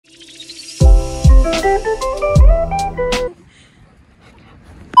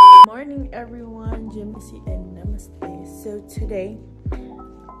everyone, Jimisi and Namaste. So today,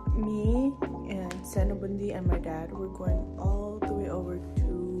 me and Sanabundi and my dad, we're going all the way over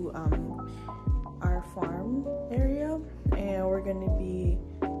to our farm area, and we're gonna be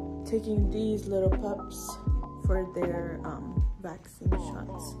taking these little pups for their vaccine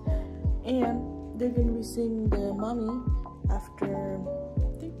shots, and they're gonna be seeing the mommy after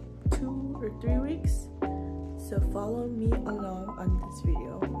I think 2 or 3 weeks. So follow me along on this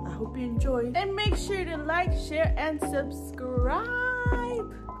video. I hope you enjoy, and make sure to like, share, and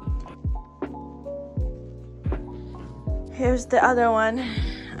subscribe. Here's the other one.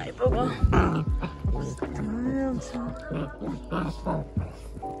 Hi, Bobo.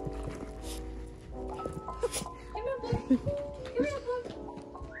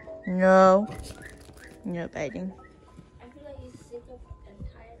 No. No biting. I feel like he's sick of and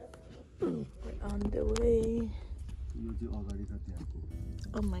tired of me. We're on the way.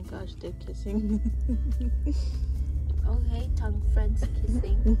 Oh my gosh, they're kissing. Okay, tongue friends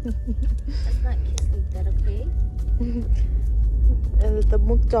kissing. Let's not kiss like that, okay?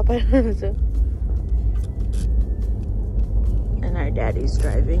 And our daddy's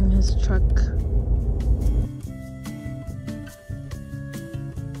driving his truck.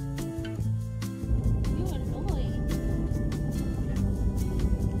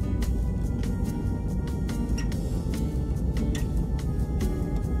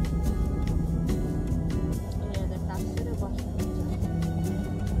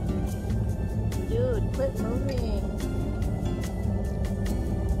 Dude, quit moving.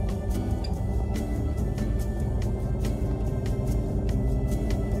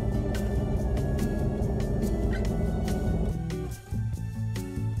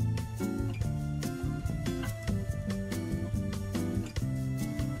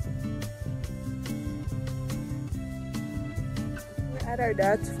 We're at our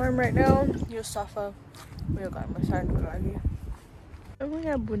dad's farm right now. Yusafa. We got my son Kali. Oh my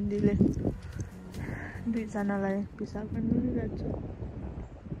god, bundile.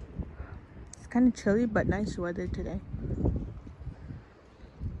 It's kind of chilly, but nice weather today.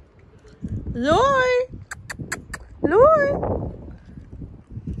 Loy! Loy!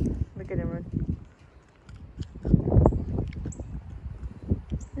 Look at him run.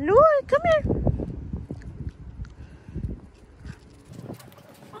 Loy, come here!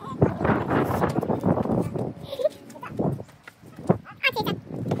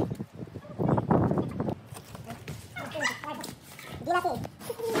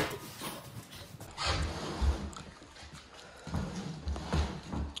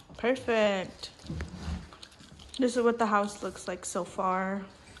 Perfect. This is what the house looks like so far.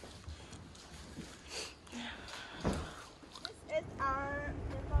 This is our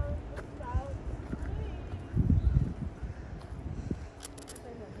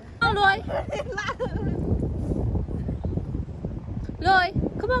Oh, Loy! Loy,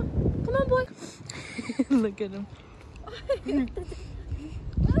 come on. Come on, boy. Look at him.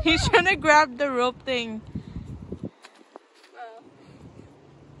 He's trying to grab the rope thing.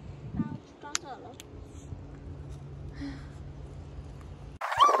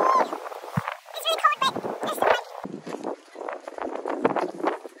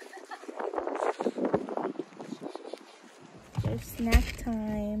 It's snack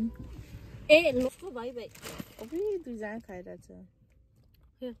time. Ê, lúc có bảy vậy. Ôi, tôi ra khai ra chưa?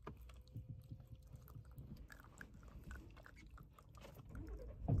 Here.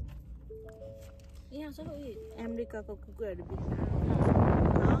 Yeah, sao vậy? Em đi coi có cửa được biết.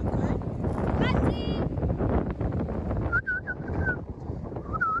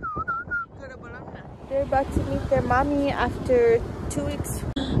 They're about to meet their mommy after 2 weeks.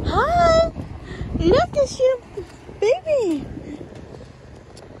 Hi! Look at your baby!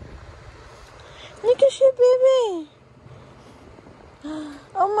 Look at your baby!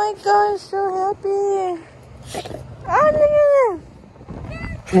 Oh my gosh, so happy! Oh, look at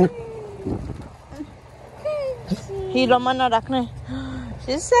her! He Romana rakne.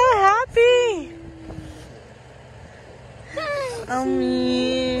 She's so happy!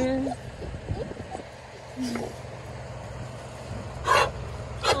 Ami.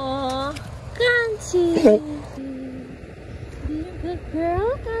 Aw, Kanchi. Good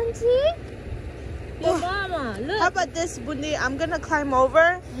girl, Kanchi. Your mama, look. How about this, Bundi? I'm gonna climb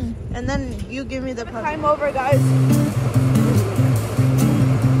over, and then you give me the puppy. Climb over, guys.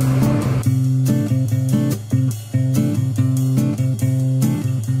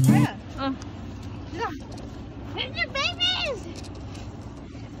 There's your babies.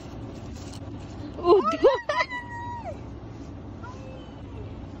 Oh,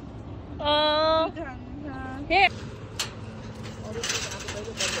 Here.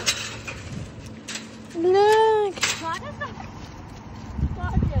 Look!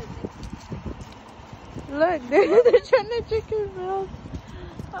 Look, they're trying to drink her milk.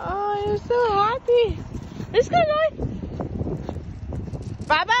 Oh, you're so happy. Let's go, Lloyd.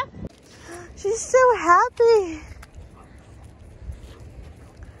 Baba? She's so happy.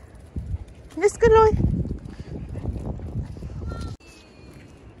 Let's go, Lloyd.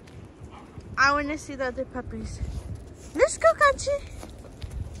 I want to see the other puppies. Let's go, Kanchi.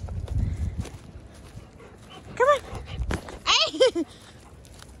 Come on. Hey!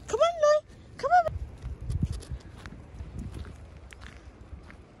 Come on, Lloyd. Come on.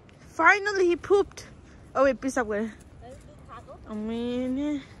 Finally, he pooped. Oh, wait, piece up with. I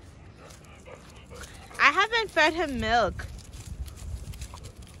mean, I haven't fed him milk.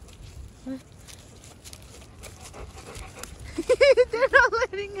 They're not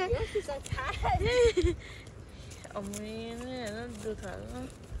letting her. Yes, it's a cat. I mean, don't do that.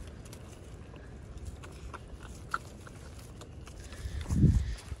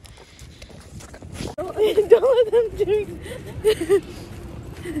 Don't let them drink.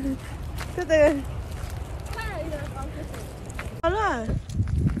 Go there. Hola.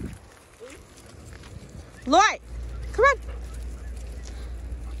 Lloyd, come on.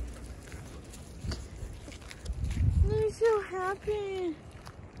 They're so happy.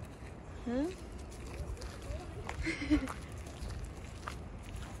 Huh?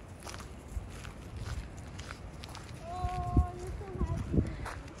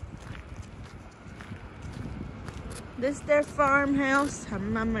 This is their farmhouse.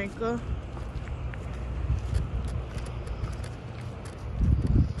 Michael.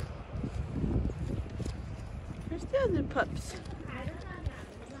 Where's the other pups?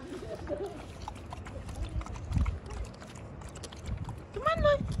 Come on,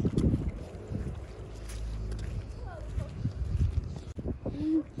 Lloyd.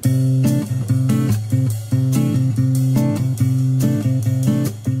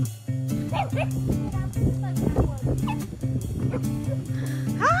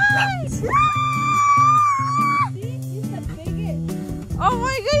 Hi! Oh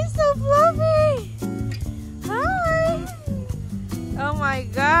my god, he's so fluffy! Hi! Oh my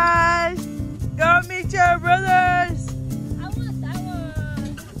gosh! Go meet your brothers! I want that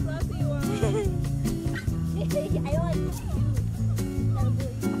one. The fluffy one. I want you.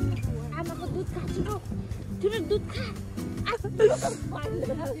 I'm a good cat. You're a good cat.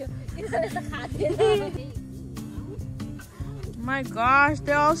 My gosh,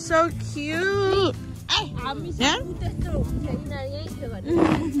 they're all so cute! Yeah?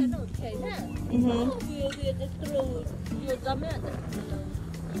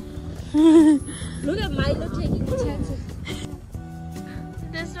 Look at Milo taking the chances.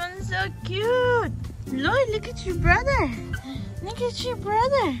 This one's so cute! Lloyd, look at your brother! Look at your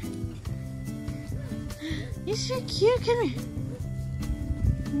brother! He's so cute, come here.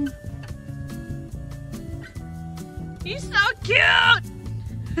 He's so cute!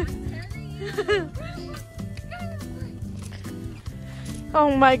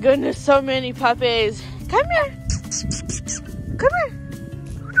 Oh my goodness, so many puppies. Come here. Come here.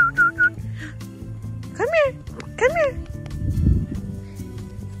 Come here. Come here.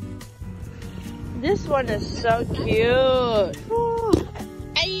 This one is so cute. Oh.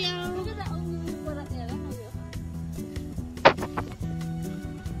 Ayo.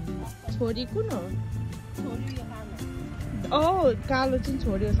 छोरी कुन हो? Oh, कालो चाहिँ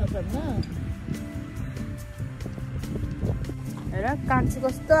छोरी हो सबभन्दा. हेर कान्छी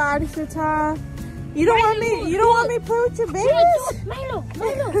कस्तो आरिसो छ. You don't want me to play with your babies? Milo.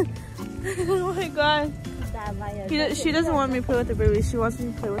 Oh my god. She doesn't want me to play with the baby. She wants me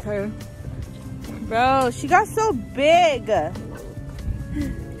to play with her. Bro, she got so big. Yeah,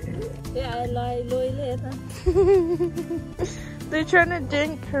 I like it. They're trying to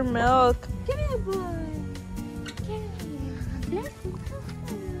drink her milk. Come here, boy.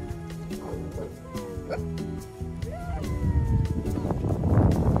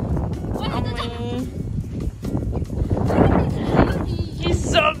 He's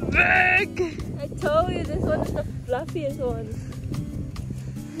so big. I told you this one is the fluffiest one.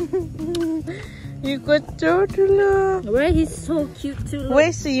 You got turtle. Right, he's so cute too. Look.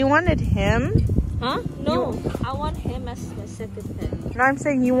 Wait, so you wanted him? Huh? No, I want him as my second pet. No, I'm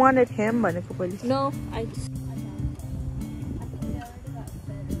saying you wanted him, but no, I just.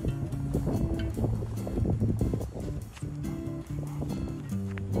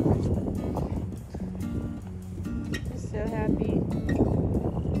 So happy.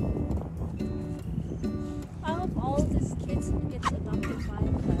 I hope all these kids gets adopted by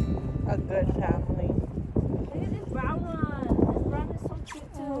A good family. Look at this brown one.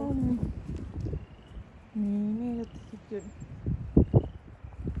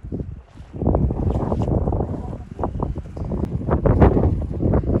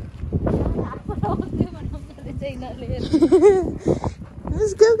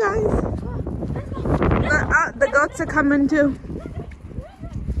 Let's go, guys. The goats are coming too.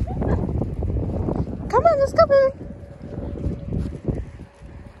 Come on, let's go, baby.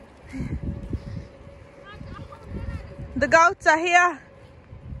 The goats are here.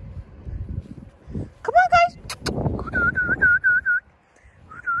 Come on, guys.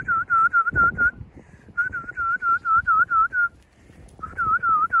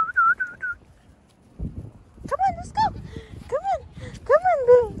 Come on, let's go. Come on,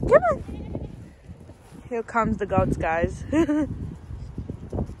 baby. Come on. Here comes the goats, guys.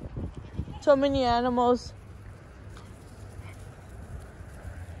 So many animals.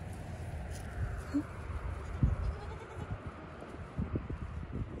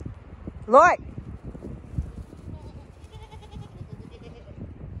 Lloyd.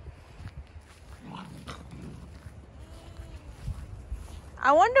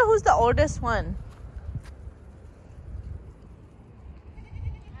 I wonder who's the oldest one.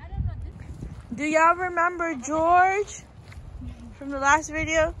 Do y'all remember George from the last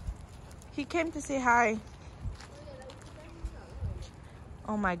video? He came to say hi.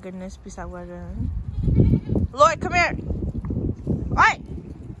 Oh my goodness, Lloyd, come here. Oi!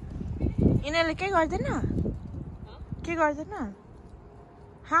 Inele ke gardena? Ke gardena?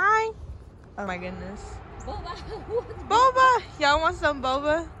 Hi. Oh my goodness. Boba. Boba! Y'all want some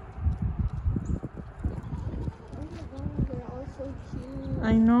boba? Oh my god, they're all so cute.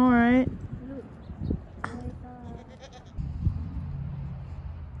 I know, right? Look. Oh my god.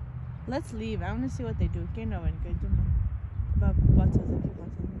 Let's leave. I want to see what they do.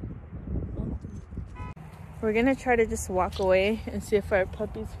 We're gonna try to just walk away and see if our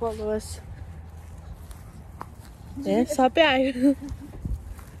puppies follow us. Yeah, stop it.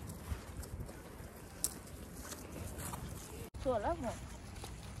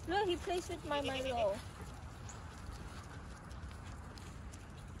 Look, he plays with my Milo.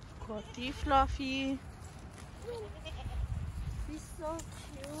 Cotty Fluffy. He's so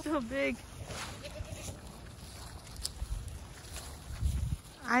cute. So big.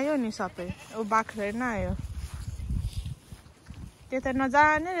 Ayo ni sape. O bakre na ayo. Teta na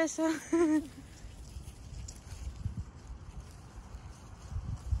jane reso.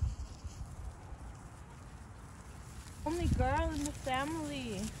 Only girl in the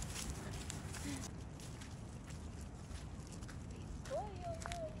family. I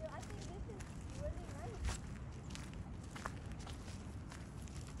think this is really nice.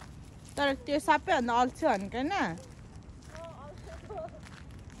 तर त्यो सबै भन्दा अल्छी भनेको हैन?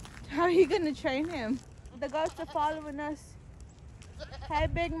 How are you gonna train him? The goats are following us. Hey,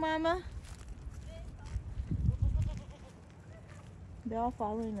 big mama. They're all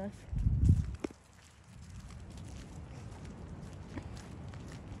following us.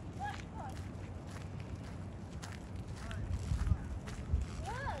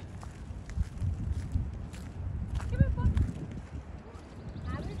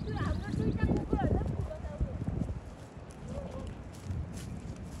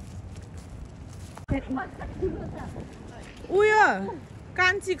 उयो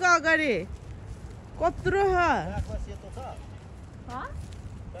कान्छीको अगाडि कत्रो छ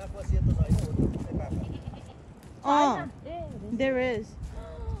there is.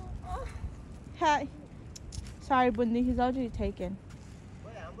 Hi. Sorry, Bundi, he's already taken.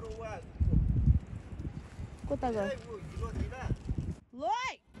 कता गयो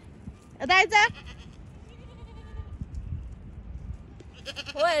लोइ यता आइज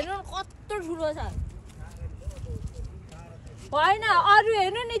हो हेर्नु कत्रो ठुलो छ होइन अरु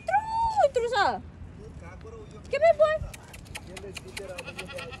हेर्नु नि यत्रो छ के बे बोय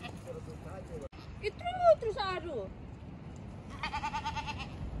यत्रो छ अरु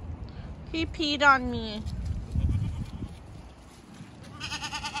He peed on me. I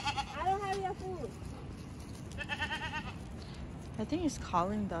don't have your food. I think he's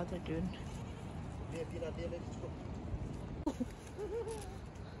calling the other dude.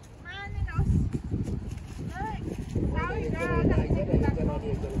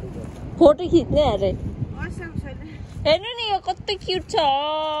 Photo खिच्ने अरे हेर्नु नि यो कति क्युट छ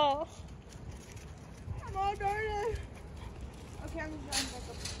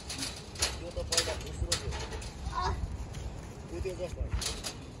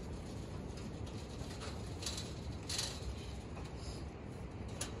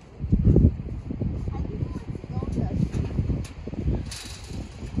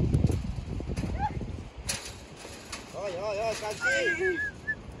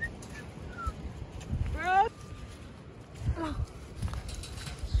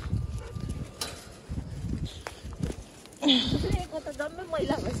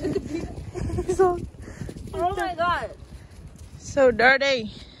Oh my god. So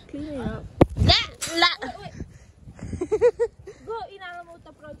dirty. Clean it up. Go, inangan mo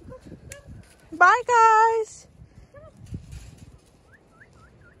ito, project. Bye, guys.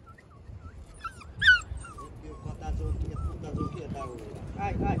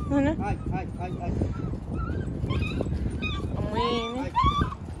 Ano? Amin.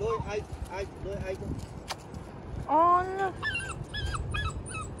 Oh, no.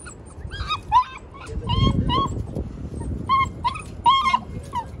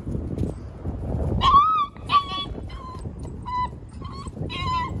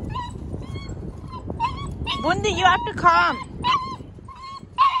 Bundi, you have to come.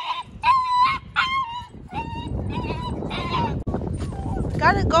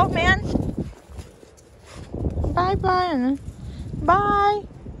 Gotta go, man. Bye-bye. Bye.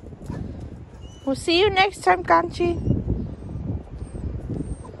 We'll see you next time, Kanchi.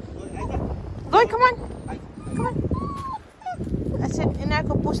 Go, come on. Come on. I said, ina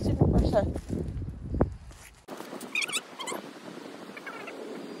ko posted na person.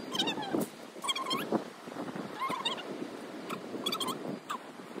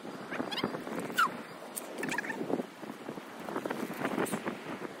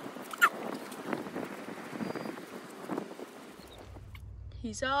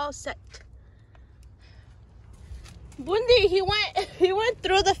 He's all set. Bundi, he went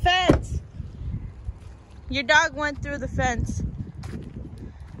through the fence. Your dog went through the fence.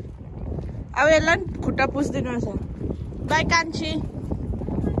 Awelan kuta pus din sa. Bye, Kanchi.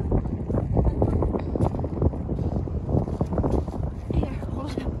 Here,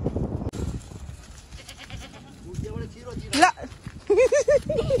 hold him.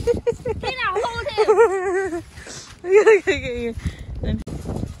 Hold him. Okay.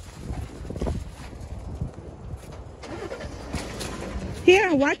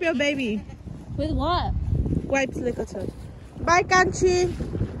 Here, wipe your baby. With what? Wipes liquor too. Bye, Kanchi.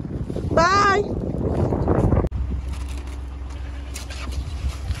 Bye.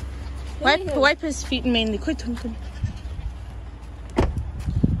 Wipe his feet mainly. Quit.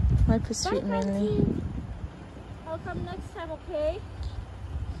 Wipe his feet mainly. I'll come next time, okay?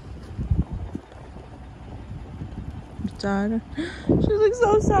 Sad. She looks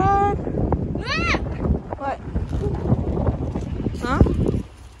so sad. What? Huh?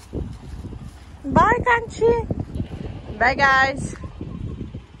 Bye, Kanchi. Bye, guys.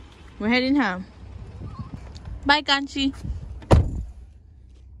 We're heading home. Bye, Kanchi.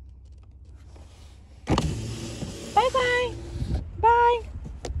 Bye-bye. Bye.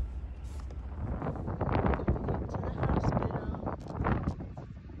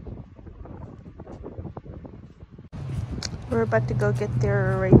 We're about to go get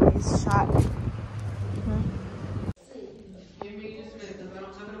their rabies shot.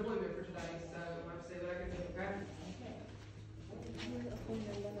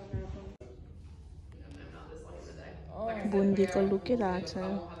 Bundi ko look at that. If I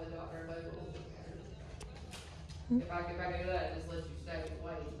do that, just let you stay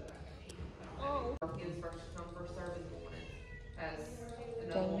away. Kids first come, first serve in the morning.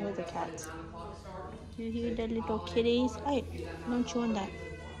 Playing with the cats. You hear the little kitties? Hey, don't chew on that.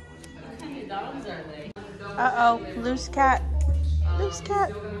 Uh-oh, loose cat. Loose cat.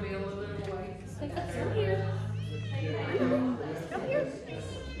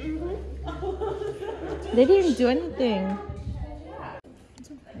 They didn't do anything.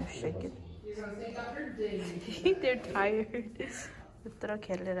 Shake it. They're tired. Let's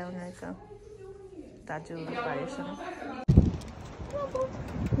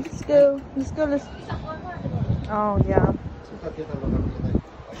go. Let's go. Oh, yeah.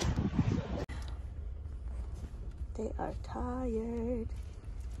 They are tired.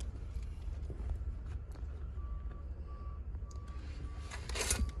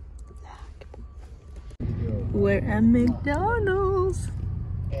 We're at McDonald's.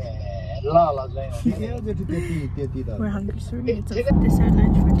 We're hungry, so we're gonna get this our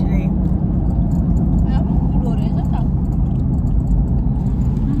lunch for today.